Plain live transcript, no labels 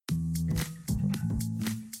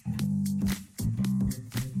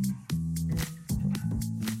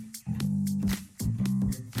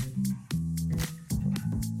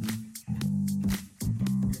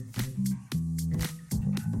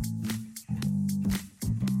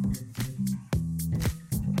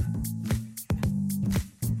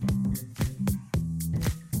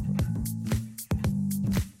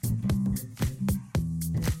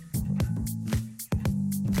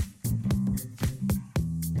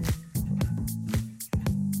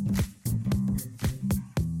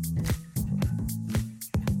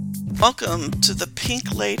Welcome to the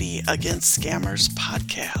Pink Lady Against Scammers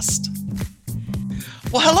podcast.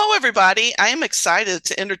 Well, hello, everybody. I am excited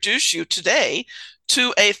to introduce you today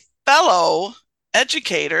to a fellow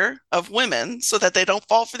educator of women so that they don't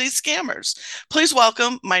fall for these scammers. Please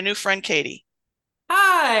welcome my new friend, Katy.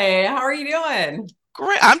 Hi, how are you doing?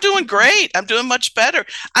 Great. I'm doing great. I'm doing much better.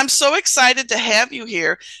 I'm so excited to have you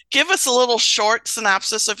here. Give us a little short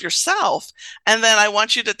synopsis of yourself, and then I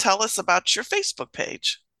want you to tell us about your Facebook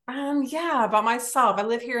page. Yeah, about myself. I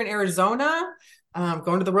live here in Arizona.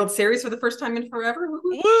 Going to the World Series for the first time in forever.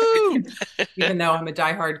 Woo! Even though I'm a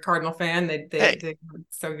diehard Cardinal fan, they Hey, did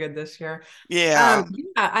so good this year. yeah.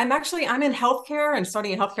 I'm in healthcare and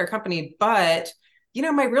starting a healthcare company, but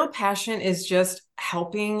my real passion is just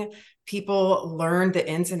helping people learn the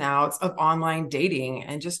ins and outs of online dating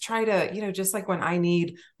and just try to, just like when I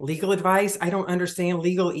need legal advice, I don't understand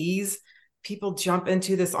legalese. People jump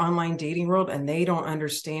into this online dating world and they don't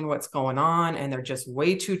understand what's going on and they're just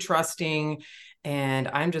way too trusting. And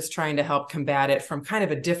I'm just trying to help combat it from kind of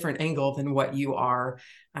a different angle than what you are.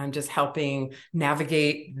 I'm just helping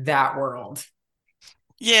navigate that world.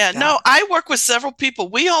 Yeah, Yeah. no, I work with several people.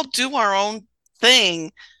 We all do our own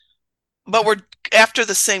thing, but we're after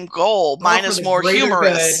the same goal. All Mine for is the more greater good,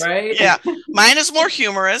 humorous. right? Yeah, mine is more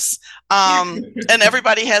humorous. And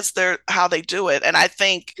everybody has their how they do it. And I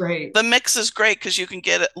think Great. the mix is great because you can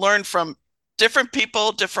get it, learn from different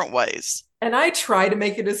people, different ways. And I try to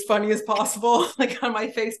make it as funny as possible. Like on my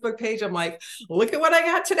Facebook page, I'm like, look at what I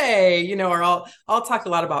got today, or I'll talk a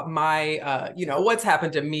lot about my what's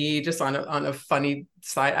happened to me just on a funny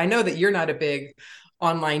side. I know that you're not a big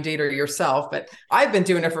online dater yourself, but I've been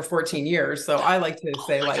doing it for 14 years. So I like to Oh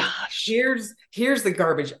say, my like, gosh. here's the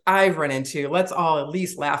garbage I've run into. Let's all at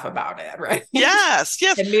least laugh about it, right? Yes,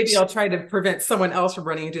 yes. And maybe I'll try to prevent someone else from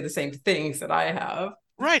running into the same things that I have.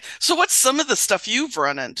 Right. So what's some of the stuff you've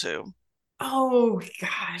run into? Oh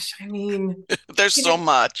gosh, I mean, There's you know, so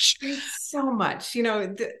much. there's so much.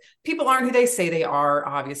 People aren't who they say they are,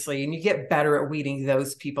 obviously, and you get better at weeding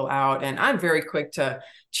those people out. And I'm very quick to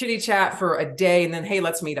chitty chat for a day and then, hey,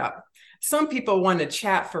 let's meet up. Some people want to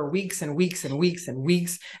chat for weeks and weeks and weeks and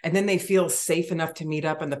weeks, and then they feel safe enough to meet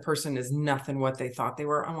up, and the person is nothing what they thought they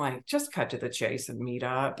were. I'm like, just cut to the chase and meet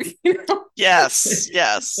up. Yes,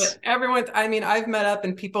 yes. But everyone, I mean, I've met up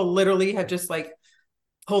and people literally have just like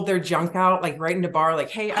pulled their junk out, like right in the bar,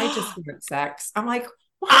 like, hey, I just want sex. I'm like,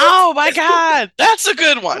 what? Oh my God, that's a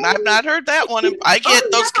good one. I've not heard that one. I get Oh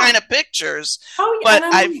those kind yeah. of pictures, Oh yeah. but And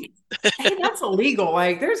I'm I've, like, hey, that's illegal.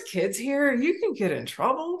 Like there's kids here. You can get in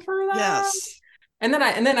trouble for that. yes. And then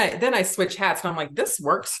I switch hats and I'm like, this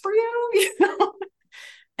works for you, you know?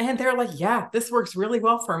 And they're like, yeah, this works really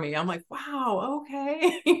well for me. I'm like, wow,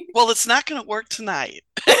 okay. Well, it's not going to work tonight.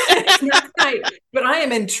 It's not right, but I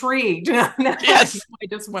am intrigued. Now Yes. I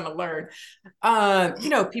just want to learn.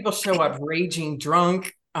 People show up raging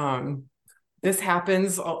drunk. This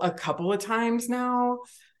happens a couple of times now.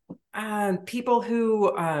 People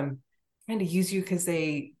who kind of use you because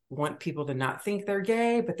they want people to not think they're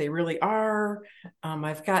gay, but they really are.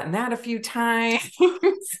 I've gotten that a few times.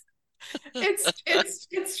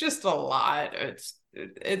 It's just a lot.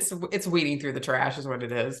 It's weeding through the trash is what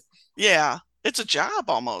it is. Yeah. It's a job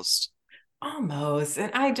almost. Almost.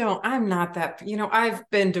 And I'm not that, I've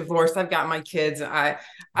been divorced. I've got my kids.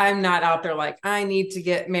 I'm not out there like I need to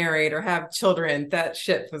get married or have children. That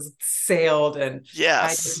ship was sailed and I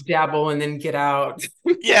Yes. just dabble and then get out.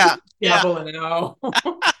 Yeah. Yeah. Dabble and out.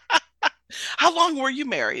 How long were you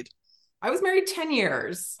married? I was married 10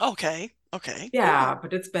 years. Okay. Okay. Good. Yeah,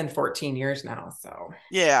 but it's been 14 years now. So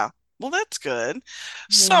Yeah. Well, that's good.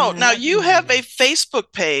 So yeah, now you have a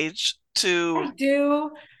Facebook page to I do.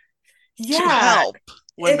 to Yeah. help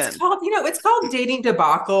women. It's called Dating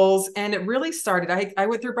Debacles. And it really started. I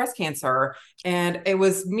went through breast cancer and it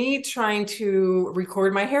was me trying to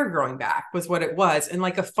record my hair growing back, was what it was, in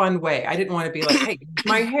like a fun way. I didn't want to be like, hey,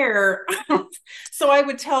 my hair. So I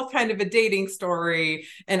would tell kind of a dating story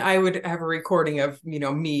and I would have a recording of,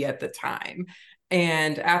 me at the time.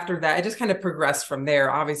 And after that, it just kind of progressed from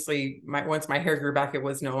there. Obviously, once my hair grew back, it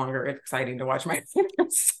was no longer exciting to watch my hair.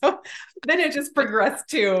 So then it just progressed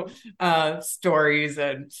to stories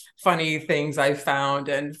and funny things I found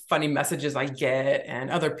and funny messages I get and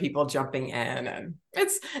other people jumping in, and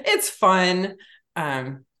it's fun.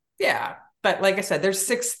 Yeah, but like I said, there's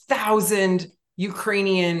 6,000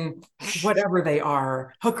 Ukrainian, whatever they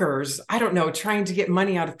are, hookers. I don't know, trying to get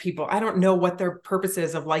money out of people. I don't know what their purpose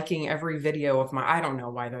is of liking every video of my. I don't know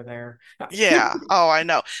why they're there. Yeah. Oh, I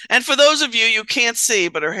know. And for those of you you can't see,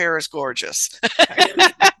 but her hair is gorgeous.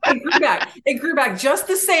 It grew back. It grew back just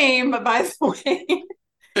the same, but by the way.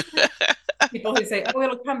 People who say, "Oh,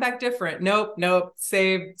 it'll come back different." Nope, nope,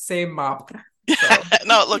 same mop. So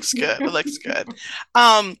No, it looks good. It looks good.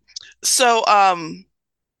 Um, so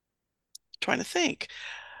trying to think.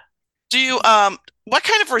 Do you what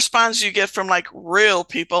kind of response do you get from like real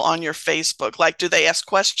people on your Facebook? Like, do they ask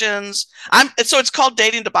questions? So it's called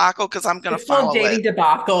Dating Debacle because I'm gonna it's called follow it. Dating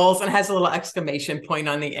Debacles and has a little exclamation point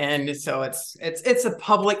on the end. So it's a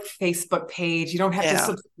public Facebook page. You don't have to Yeah,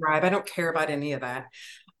 subscribe. I don't care about any of that.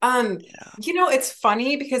 yeah, It's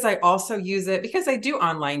funny because I also use it because I do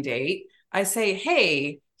online date. I say,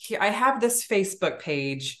 hey, here, I have this Facebook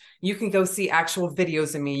page. You can go see actual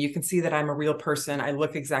videos of me. You can see that I'm a real person. I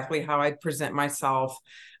look exactly how I present myself.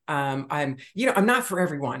 I'm not for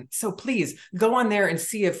everyone. So please go on there and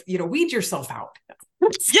see if, weed yourself out.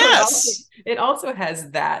 So yes, it also has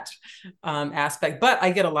that aspect, but I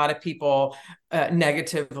get a lot of people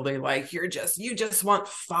negatively like you just want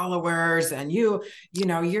followers and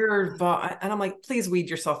and I'm like, please weed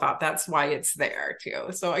yourself out. That's why it's there too.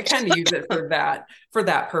 So I kind of use it for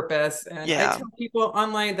that purpose. And I yeah, tell people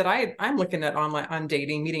online that I'm looking at online on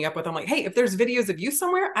dating, meeting up with them, like, hey, if there's videos of you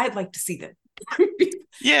somewhere, I'd like to see them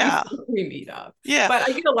yeah, before we meet up. yeah. But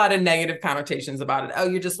I get a lot of negative connotations about it. Oh,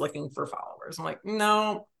 you're just looking for followers. I'm like,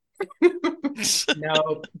 no,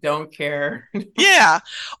 no, don't care. Yeah.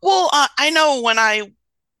 Well, I know when I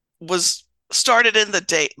was started in the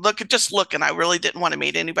date, just looking, I really didn't want to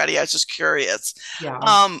meet anybody. I was just curious. Yeah.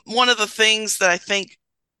 One of the things that I think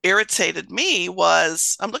irritated me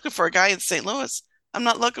was I'm looking for a guy in St. Louis. I'm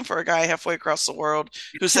not looking for a guy halfway across the world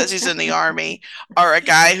who says he's in the army or a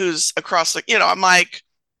guy who's across I'm like,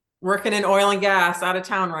 Working in oil and gas out of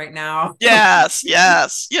town right now. yes,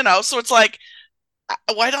 yes. So it's like,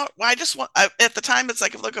 why just want, at the time, it's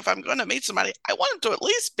like, look, if I'm going to meet somebody, I want them to at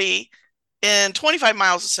least be in 25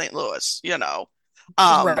 miles of St. Louis.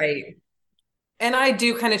 Um, Right. And I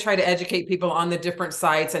do kind of try to educate people on the different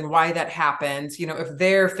sites and why that happens. If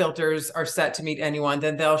their filters are set to meet anyone,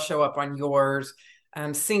 then they'll show up on yours.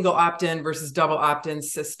 Single opt-in versus double opt-in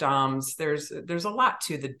systems. There's a lot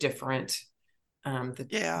to the different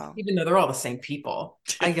yeah. even though they're all the same people.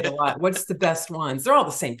 I get a lot. What's the best ones? They're all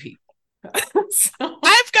the same people. So,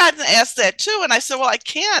 I've gotten asked that too. And I said, well, I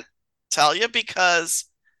can't tell you because,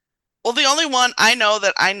 well, the only one I know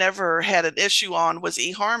that I never had an issue on was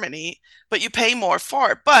eHarmony, but you pay more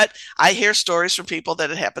for it. But I hear stories from people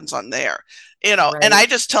that it happens on there, and I right.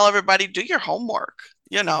 just tell everybody, do your homework.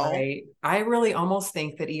 Right. I really almost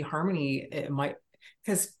think that eHarmony it might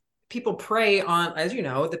because people prey on, as you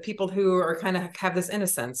know, the people who are kind of have this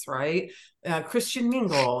innocence, right? Christian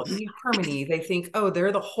Mingle, eHarmony, they think, oh,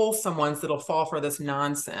 they're the wholesome ones that'll fall for this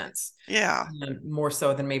nonsense, Yeah. more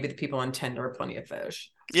so than maybe the on Tinder or Plenty of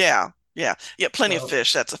Fish. Yeah. Yeah. Yeah. Plenty of So,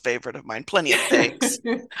 fish. That's a favorite of mine. Plenty of figs.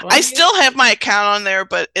 I plenty of still have my account on there,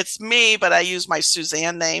 but it's me, but I use my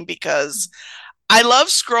Suzanne name because I love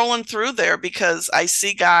scrolling through there because I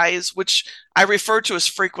see guys, which I refer to as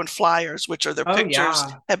frequent flyers, which are their Oh pictures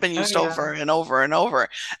yeah. have been Oh used yeah. over and over and over.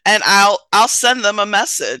 And I'll send them a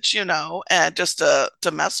message, and just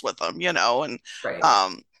to mess with them, and Right.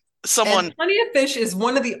 um And someone Plenty of Fish is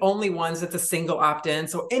one of the only ones that's a single opt-in,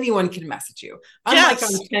 so anyone can message you. Unlike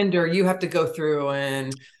on yes, Tinder, you have to go through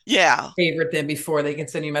and yeah, favorite them before they can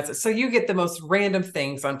send you a message. So you get the most random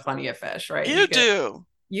things on Plenty of Fish, right? you do.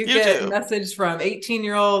 You You get do. message from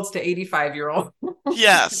 18-year-olds to 85-year-olds.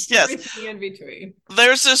 Yes, yes. Everything in between.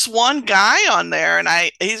 There's this one guy on there,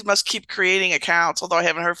 and he must keep creating accounts, although I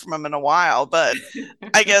haven't heard from him in a while. But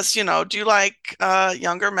I guess, do you like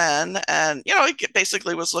younger men? And he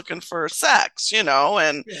basically was looking for sex,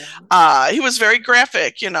 and Yeah. he was very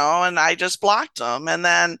graphic, and I just blocked him. And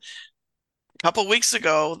then a couple weeks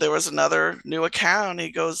ago, there was another new account. He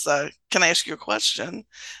goes, "Can I ask you a question?"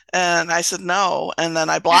 And I said no, and then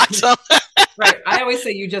I blocked him. Right. I always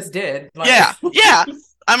say you just did. Like Yeah, yeah.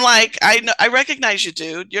 I'm like, I know, I recognize you,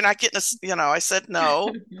 dude. You're not getting a. I said no.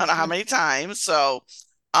 I don't know how many times. So,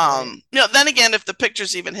 right. then again, if the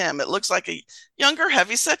picture's even him, it looks like a younger,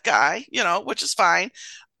 heavy-set guy, which is fine.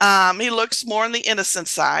 He looks more on the innocent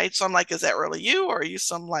side. So I'm like, is that really you, or are you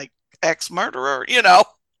some like ex-murderer?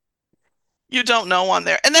 You don't know on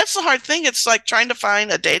there, and that's the hard thing. It's like trying to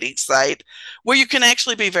find a dating site where you can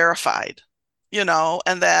actually be verified,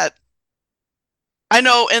 and that I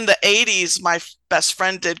know in the 80s, my best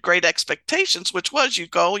friend did Great Expectations, which was you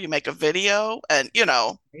go, you make a video, and.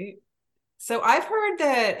 Right. So I've heard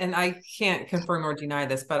that, and I can't confirm or deny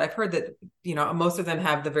this, but I've heard that, most of them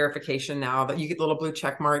have the verification now that you get the little blue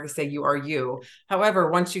check mark to say you are you. However,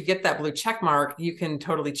 once you get that blue check mark, you can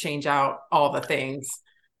totally change out all the things.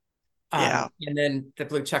 Yeah, And then the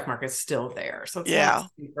blue check mark is still there. So it's not yeah,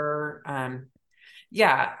 super,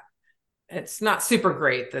 yeah. it's not super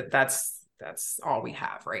great that's all we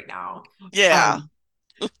have right now. Yeah.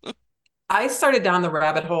 Um, I started down the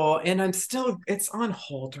rabbit hole and it's on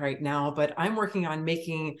hold right now, but I'm working on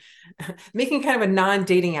making kind of a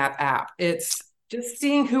non-dating app. It's just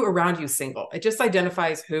seeing who around you is single. It just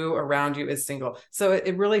identifies who around you is single. So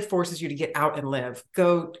it really forces you to get out and live.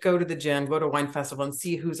 Go to the gym, go to a wine festival and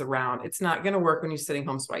see who's around. It's not going to work when you're sitting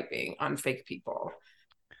home swiping on fake people.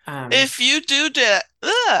 Um, If you do that,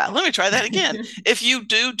 let me try that again. If you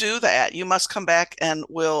do that, you must come back and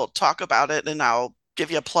we'll talk about it and I'll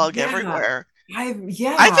give you a plug yeah, everywhere. I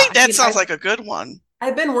yeah. think I that mean, sounds like a good one.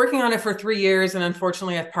 I've been working on it for 3 years, and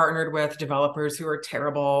unfortunately, I've partnered with developers who are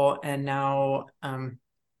terrible. And now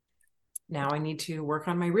I need to work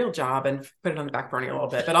on my real job and put it on the back burner a little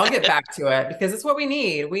bit. But I'll get back to it because it's what we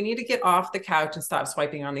need. We need to get off the couch and stop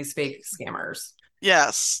swiping on these fake scammers.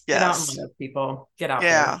 Yes, Get out and yes. live, people. Get out there.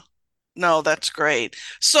 Yeah. No, that's great.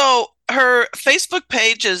 So her Facebook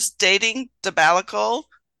page is Dating Debacle,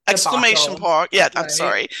 exclamation Debacle. point. Yeah, That's I'm right.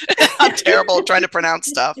 sorry. I'm terrible trying to pronounce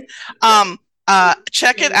stuff. Um,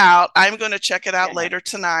 check it out. I'm going to check it out Yeah. later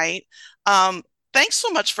tonight. Um, thanks so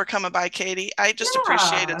much for coming by, Katie. I just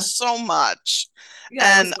appreciate it Yeah. so much.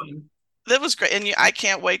 Yeah, it was And fun. that was great. And I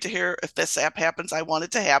can't wait to hear if this app happens. I want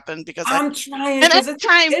it to happen because I'm trying and because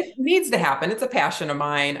anytime, it needs to happen. It's a passion of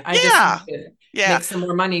mine. I just yeah, need to yeah. make some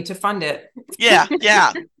more money to fund it. Yeah,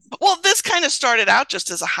 yeah. Well, this kind of started out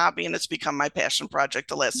just as a hobby and it's become my passion project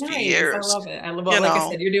the last few Nice. I years. love it. I love, well, You like I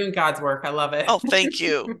know. said, you're doing God's work. I love it. Oh, thank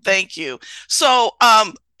you. Thank you. So,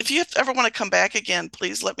 if you ever want to come back again,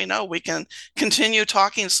 please let me know. We can continue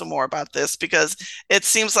talking some more about this because it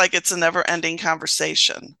seems like it's a never-ending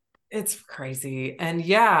conversation. It's crazy. And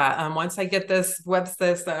yeah, once I get this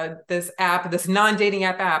app, this non-dating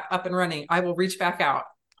app up and running, I will reach back out.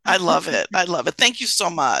 I love it. I love it. Thank you so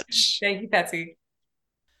much. Thank you, Patsy.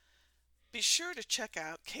 Be sure to check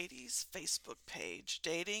out Katie's Facebook page,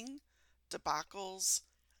 Dating Debacles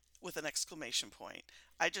with an exclamation point.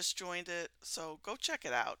 I just joined it, so go check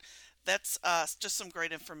it out. That's just some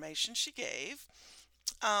great information she gave.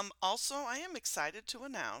 Also, I am excited to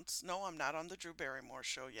announce, no, I'm not on the Drew Barrymore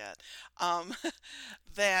show yet, um,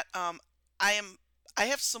 that I am I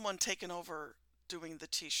have someone taking over doing the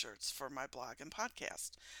t-shirts for my blog and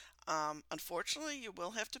podcast. Unfortunately, you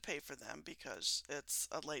will have to pay for them because it's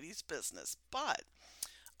a lady's business, but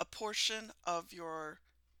a portion of your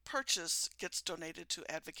purchase gets donated to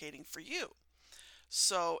Advocating for You.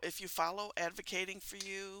 So if you follow Advocating for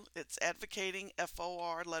You, it's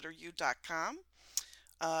advocatingfor.com.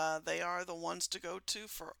 They are the ones to go to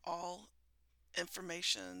for all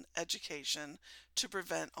information, education to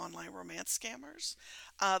prevent online romance scammers.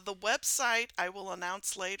 The website I will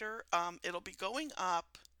announce later. It'll be going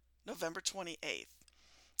up November 28th.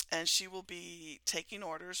 And she will be taking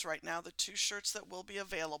orders. Right now, the two shirts that will be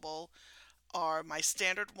available are my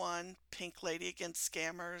standard one, Pink Lady Against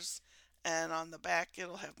Scammers, and on the back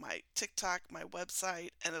it'll have my TikTok, my website,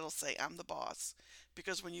 and it'll say I'm the boss.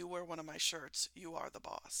 Because when you wear one of my shirts, you are the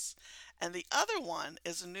boss. And the other one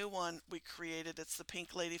is a new one we created. It's the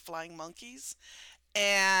Pink Lady Flying Monkeys.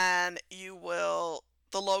 And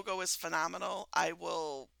the logo is phenomenal. I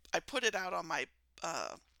put it out on my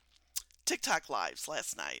uh, TikTok lives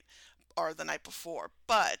last night or the night before,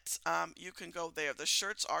 but you can go there. The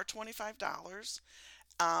shirts are $25.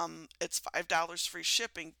 It's $5 free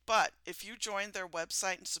shipping, but if you join their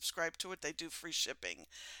website and subscribe to it, they do free shipping.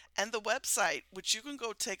 And the website, which you can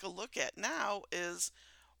go take a look at now, is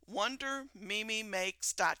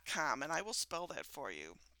wondermimimakes.com, and I will spell that for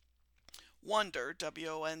you. Wonder,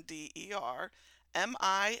 WONDER,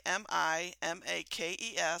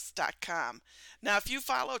 MIMIMAKES.com. Now, if you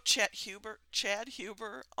follow Chad Huber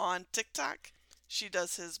on TikTok, she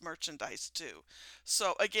does his merchandise too.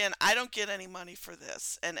 So again, I don't get any money for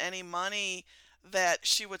this, and any money that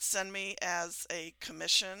she would send me as a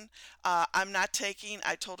commission, I'm not taking.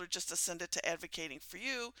 I told her just to send it to Advocating for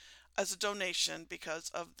You as a donation because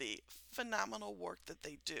of the phenomenal work that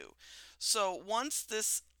they do. So once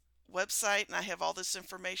this website and I have all this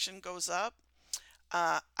information goes up,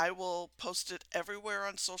 I will post it everywhere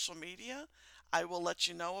on social media. I will let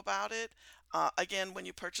you know about it. Again, when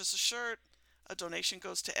you purchase a shirt, a donation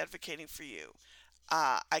goes to Advocating for You.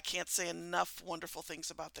 I can't say enough wonderful things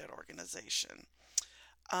about that organization.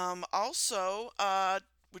 Also,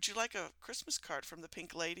 would you like a Christmas card from the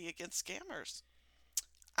Pink Lady Against Scammers?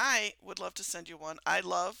 I would love to send you one. I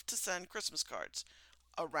love to send Christmas cards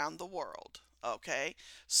around the world. Okay,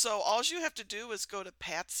 so all you have to do is go to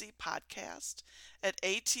Patsy Podcast at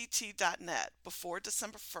att.net before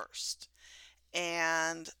December 1st,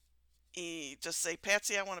 and Just say,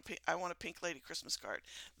 Patsy, I want a Pink Lady Christmas card.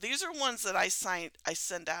 These are ones that I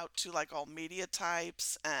send out to like all media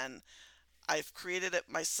types, and I've created it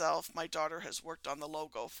myself. My daughter has worked on the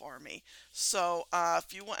logo for me. So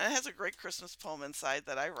if you want, it has a great Christmas poem inside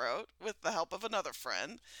that I wrote with the help of another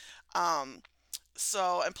friend. Um,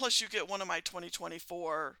 and plus you get one of my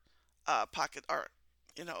 2024 pocket art,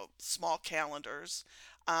 small calendars.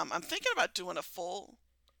 I'm thinking about doing a full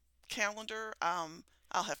calendar.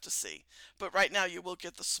 I'll have to see. But right now you will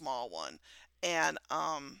get the small one. And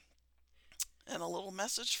and a little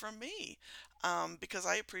message from me, because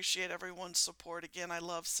I appreciate everyone's support. Again, I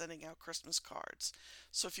love sending out Christmas cards.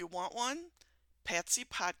 So if you want one,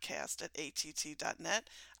 patsypodcast@att.net.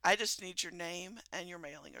 I just need your name and your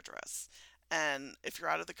mailing address. And if you're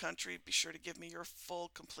out of the country, be sure to give me your full,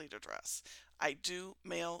 complete address. I do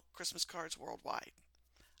mail Christmas cards worldwide.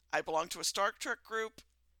 I belong to a Star Trek group.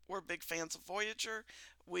 We're big fans of Voyager.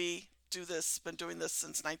 We do this, been doing this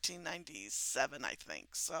since 1997, I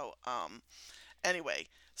think. So, anyway,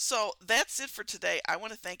 so that's it for today. I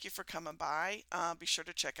want to thank you for coming by. Be sure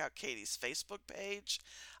to check out Katy's Facebook page.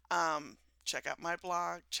 Check out my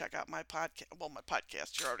blog. Check out my podcast. Well, my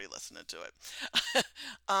podcast, you're already listening to it.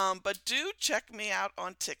 But do check me out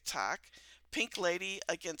on TikTok,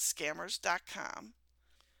 pinkladyagastscammers.com.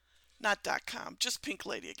 Not .com, just Pink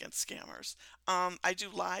Lady Against Scammers. I do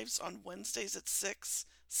lives on Wednesdays at 6,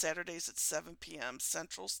 Saturdays at 7 p.m.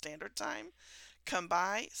 Central Standard Time. Come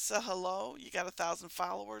by, say hello. You got 1,000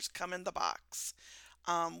 followers, come in the box.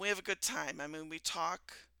 We have a good time. I mean, we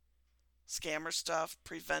talk scammer stuff,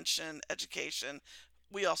 prevention, education.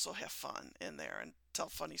 We also have fun in there and tell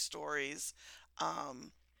funny stories.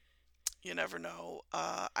 You never know.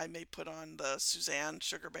 I may put on the Suzanne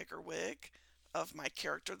Sugarbaker wig of my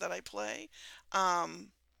character that I play. I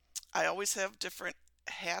always have different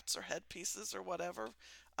hats or headpieces or whatever,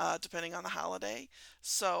 depending on the holiday.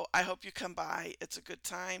 So I hope you come by. It's a good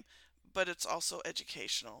time, but it's also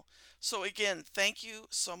educational. So again, thank you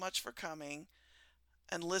so much for coming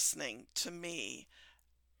and listening to me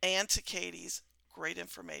and to Katy's great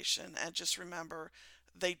information. And just remember,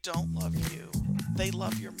 they don't love you. They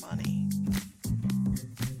love your money.